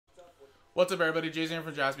What's up, everybody? Jason here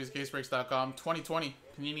from JaspysCaseBreaks.com. 2020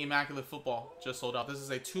 Panini Immaculate Football just sold out. This is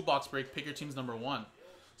a 2-box break. Pick your team's number 1.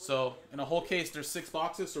 So, in a whole case, there's 6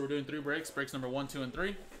 boxes, so we're doing 3 breaks. Breaks number 1, 2, and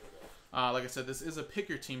 3. Like I said, this is a pick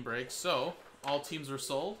your team break, so all teams were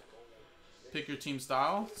sold. Pick your team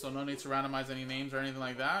style, so no need to randomize any names or anything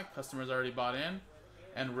like that. Customers already bought in.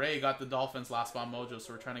 And Ray got the Dolphins last spot mojo,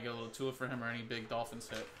 so we're trying to get a little Tua for him or any big Dolphins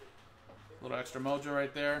hit. A little extra mojo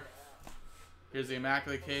right there. Here's the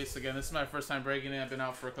Immaculate case. Again, this is my first time breaking it. I've been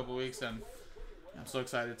out for a couple weeks, and I'm so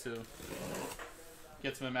excited to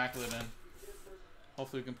get some Immaculate in.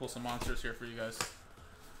 Hopefully we can pull some monsters here for you guys.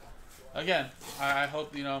 Again, I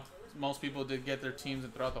hope, most people did get their teams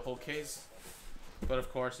and throughout the whole case. But of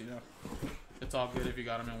course, it's all good if you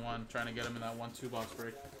got them in one, trying to get them in that 1-2 box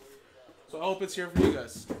break. So I hope it's here for you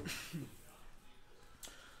guys.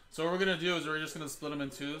 So what we're going to do is we're just going to split them in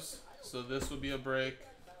 2s. So this would be a break.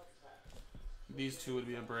 These 2 would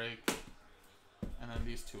be a break. And then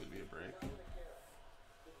these 2 would be a break.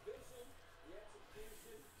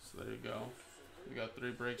 So there you go. We got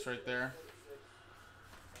 3 breaks right there.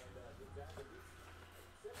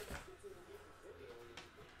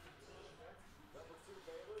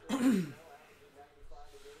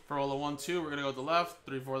 For roll of 1, 2, we're going to go to the left,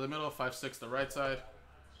 3, 4 the middle, 5, 6 the right side.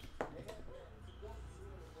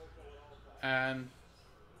 And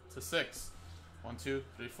to 6. 1, 2,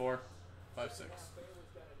 3, 4, 5, 6.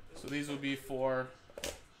 So these will be for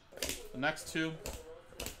the next 2.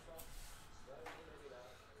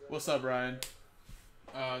 What's up, Ryan?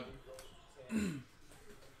 What's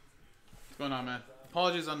going on, man?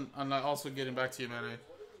 Apologies on not also getting back to you, man. A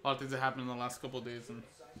lot of things that happened in the last couple of days, and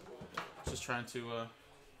just trying to,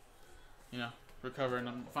 recover, and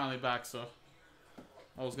I'm finally back, so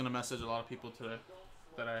I was going to message a lot of people today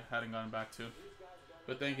that I hadn't gotten back to.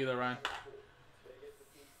 But thank you, though, Ryan.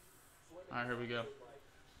 All right, here we go.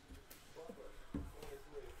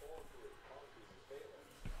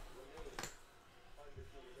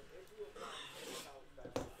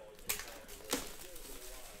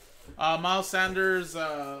 Miles Sanders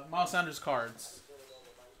cards.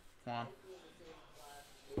 Come on.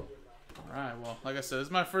 Alright, well, like I said, this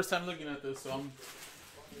is my first time looking at this, so I'm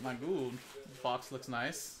like, ooh, the box looks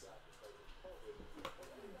nice.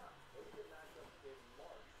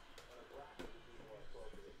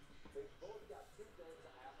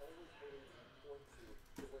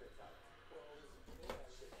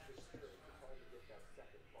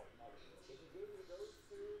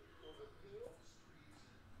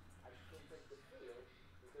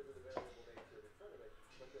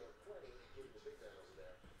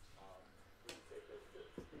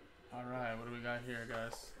 Alright, what do we got here,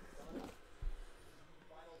 guys?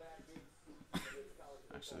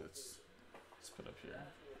 Actually, let's put up here.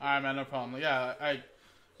 Alright, man, no problem. Yeah,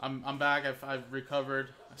 I'm back. I've recovered.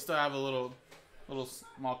 I still have a little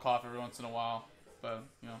small cough every once in a while, but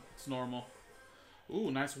it's normal. Ooh,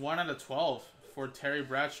 nice 1 out of 12 for Terry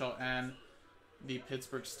Bradshaw and the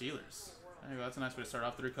Pittsburgh Steelers. There you go. That's a nice way to start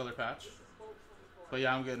off. 3-color patch. But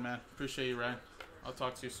yeah, I'm good, man. Appreciate you, Ryan. I'll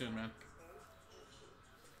talk to you soon, man.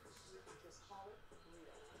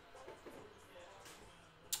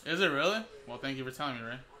 Is it really? Well, thank you for telling me,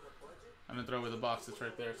 Ray. I'm going to throw away the box. It's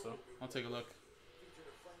right there, so I'll take a look.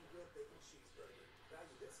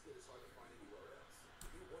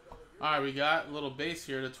 Alright, we got a little base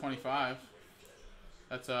here to 25.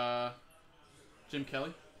 That's Jim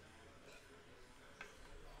Kelly.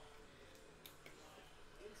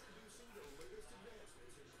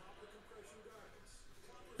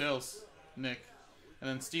 Bills, Nick. And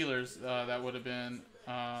then Steelers, that would have been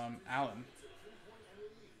Allen.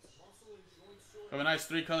 We have a nice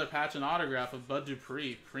 3-color patch and autograph of Bud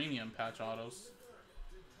Dupree, premium patch autos.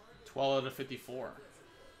 12 out of 54.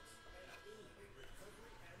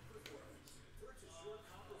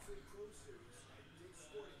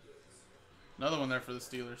 Another one there for the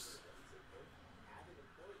Steelers.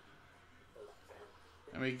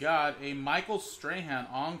 And we got a Michael Strahan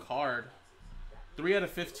on card. 3 out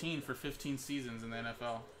of 15 for 15 seasons in the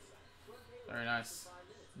NFL. Very nice.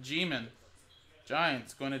 G-Man,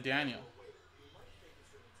 Giants, going to Daniel.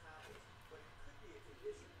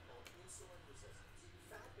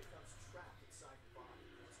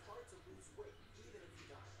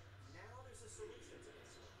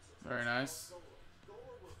 Very nice.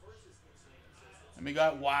 And we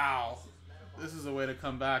got, wow, this is a way to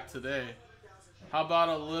come back today. How about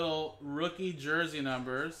a little rookie jersey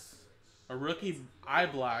numbers, a rookie eye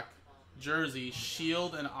black jersey,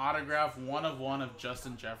 shield and autograph 1 of 1 of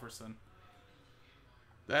Justin Jefferson.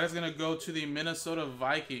 That is going to go to the Minnesota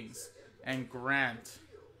Vikings and Grant.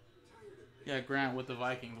 Yeah, Grant with the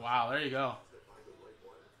Vikings. Wow, there you go.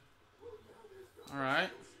 All right.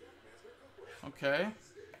 Okay.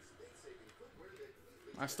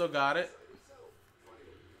 I still got it.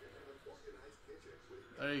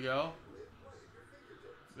 There you go.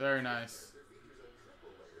 Very nice.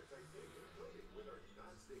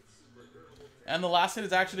 And the last hit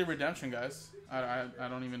is actually redemption, guys. I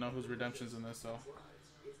don't even know whose redemption's in this, so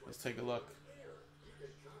let's take a look.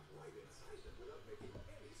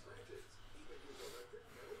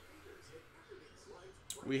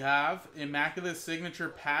 We have Immaculate Signature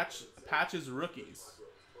Patches Rookies.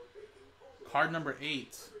 Card number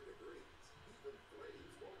 8.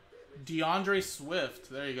 DeAndre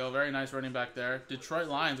Swift. There you go. Very nice running back there. Detroit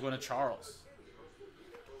Lions going to Charles.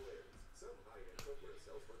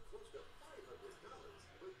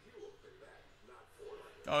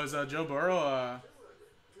 Oh, is Joe Burrow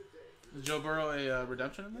a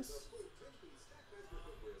redemption in this?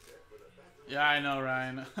 Yeah, I know,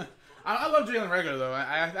 Ryan. I love Jalen Reagor, though.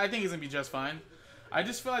 I think he's going to be just fine. I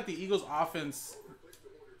just feel like the Eagles' offense,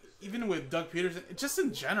 even with Doug Peterson, just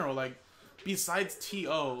in general, like, besides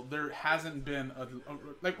T.O., there hasn't been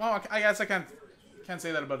well, I guess I can't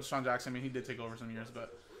say that about Deshaun Jackson. I mean, he did take over some years,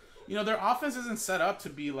 but, you know, their offense isn't set up to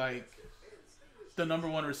be, like, the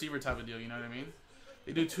 #1 receiver type of deal, you know what I mean?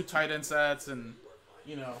 They do 2 tight end sets, and,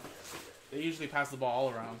 you know, they usually pass the ball all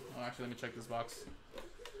around. Oh, actually, let me check this box.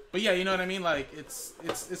 But yeah, you know what I mean? Like, it's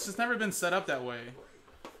just never been set up that way.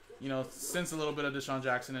 You know, since a little bit of Deshaun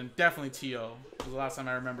Jackson, and definitely T.O. was the last time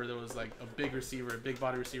I remember there was, like, a big receiver, a big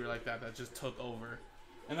body receiver like that just took over.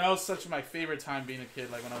 And that was such my favorite time being a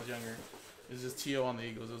kid, like, when I was younger. It was just T.O. on the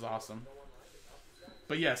Eagles. It was awesome.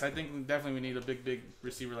 But yes, I think definitely we need a big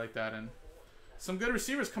receiver like that. And some good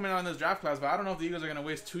receivers coming out in this draft class, but I don't know if the Eagles are going to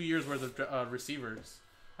waste 2 years worth of receivers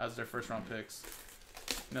as their first-round picks.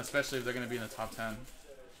 You know, especially if they're going to be in the top 10.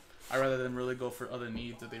 I'd rather than really go for other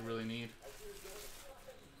needs that they really need.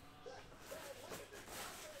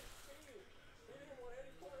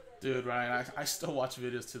 Dude, Ryan, I still watch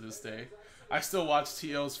videos to this day. I still watch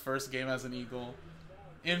T.O.'s first game as an Eagle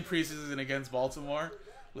in preseason against Baltimore.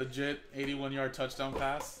 Legit 81-yard touchdown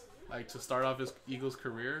pass. Like, to start off his Eagles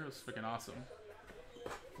career. It was freaking awesome.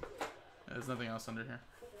 There's nothing else under here.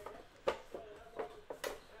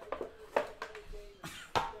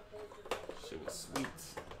 Shit was sweet.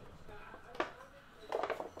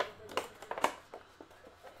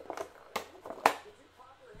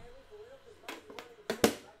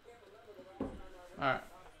 Alright.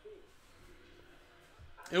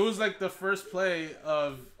 It was like the first play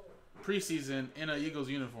of preseason in an Eagles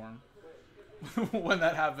uniform. When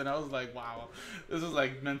that happened, I was like, wow. This was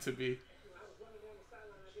like meant to be.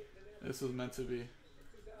 This was meant to be.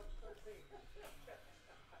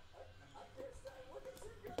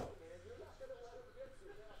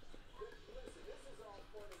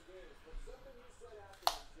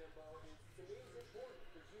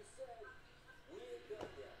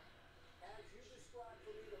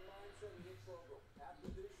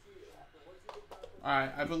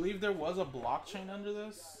 Alright, I believe there was a blockchain under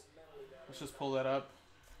this. Let's just pull that up.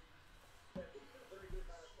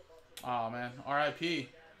 Oh, man. R.I.P.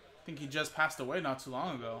 I think he just passed away not too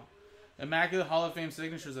long ago. Immaculate Hall of Fame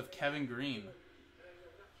signatures of Kevin Green.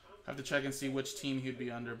 Have to check and see which team he'd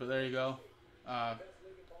be under, but there you go.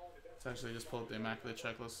 Let's actually just pull up the Immaculate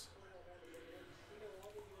checklist.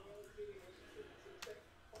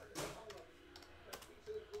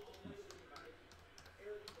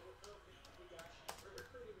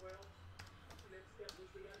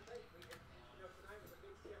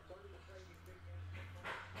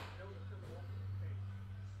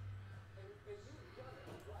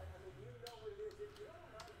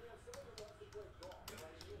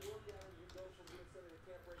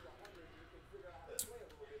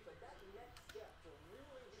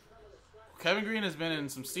 Kevin Green has been in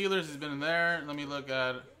some Steelers. He's been in there. Let me look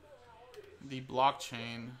at the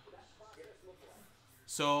blockchain.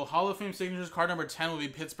 So, Hall of Fame signatures, card number 10 will be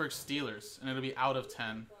Pittsburgh Steelers, and it'll be out of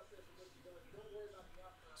 10.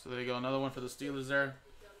 So, there you go. Another one for the Steelers there.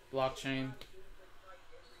 Blockchain.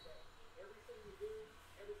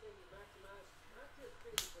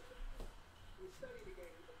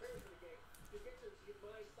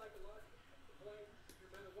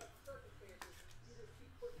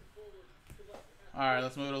 Alright,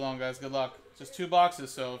 let's move it along, guys. Good luck. Just 2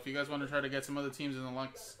 boxes, so if you guys want to try to get some other teams in the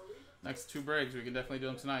next 2 breaks, we can definitely do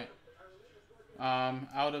them tonight.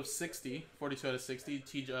 Out of 60, 42 out of 60,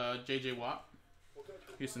 J.J. Watt,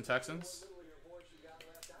 Houston Texans.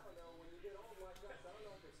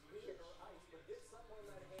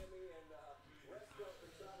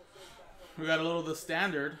 We got a little of the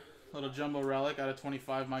standard, little jumbo relic out of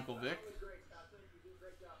 25, Michael Vick.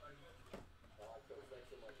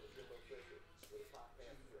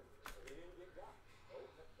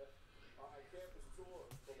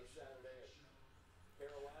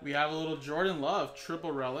 We have a little Jordan Love,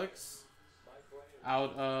 triple relics,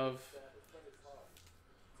 out of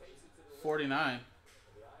 49.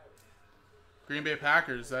 Green Bay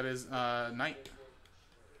Packers, that is Knight.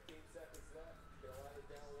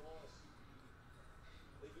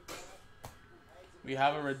 We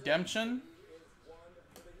have a redemption,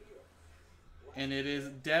 and it is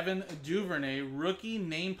Devin Duvernay, rookie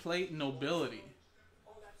nameplate nobility.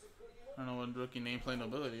 I don't know what rookie nameplate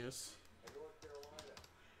nobility is.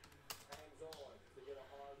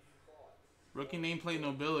 Rookie nameplate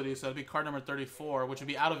nobility, so that'd be card number 34, which would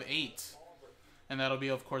be out of 8. And that'll be,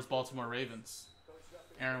 of course, Baltimore Ravens.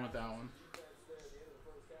 Aaron with that one.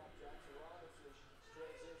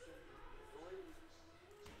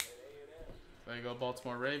 There you go,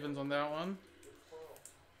 Baltimore Ravens on that one.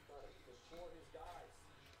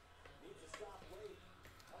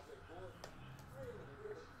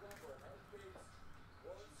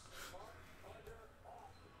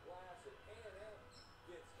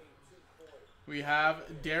 We have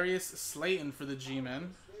Darius Slayton for the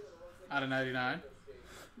G-Men out of 99.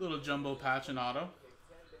 Little jumbo patch and auto.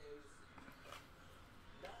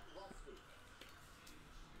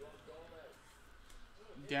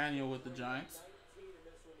 Daniel with the Giants.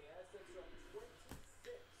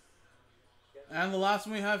 And the last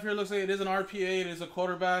one we have here looks like it is an RPA. It is a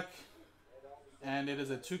quarterback. And it is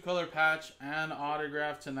a 2-color patch and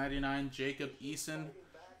autograph to 99. Jacob Eason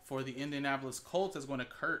for the Indianapolis Colts is going to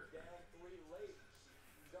Kurt.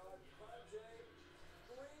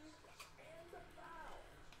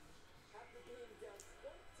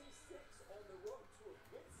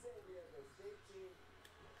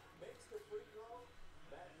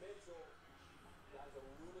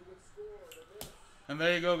 And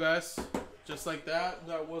there you go, guys. Just like that,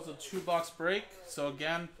 that was a 2-box break. So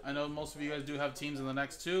again, I know most of you guys do have teams in the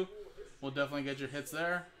next 2. We'll definitely get your hits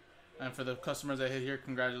there. And for the customers that hit here,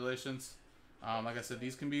 congratulations. Like I said,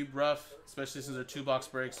 these can be rough, especially since they're 2-box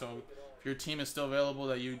breaks. So if your team is still available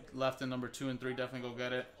that you left in number 2 and 3, definitely go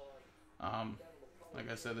get it. Like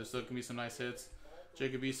I said, there's still can be some nice hits.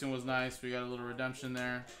 Jacob Eason was nice. We got a little redemption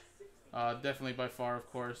there. Definitely by far, of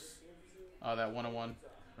course, that 101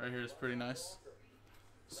 right here is pretty nice.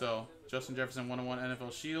 So, Justin Jefferson 101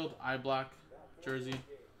 NFL Shield, eye black jersey.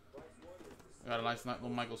 Got a nice little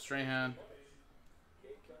Michael Strahan.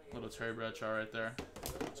 Little Terry Bradshaw right there.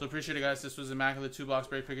 So, appreciate it, guys. This was Immaculate 2-box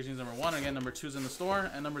break picker teams number 1. Again, number 2's in the store.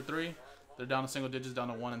 And number 3, they're down to single digits, down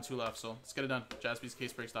to 1 and 2 left. So, let's get it done.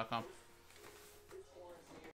 JaspysCaseBreaks.com.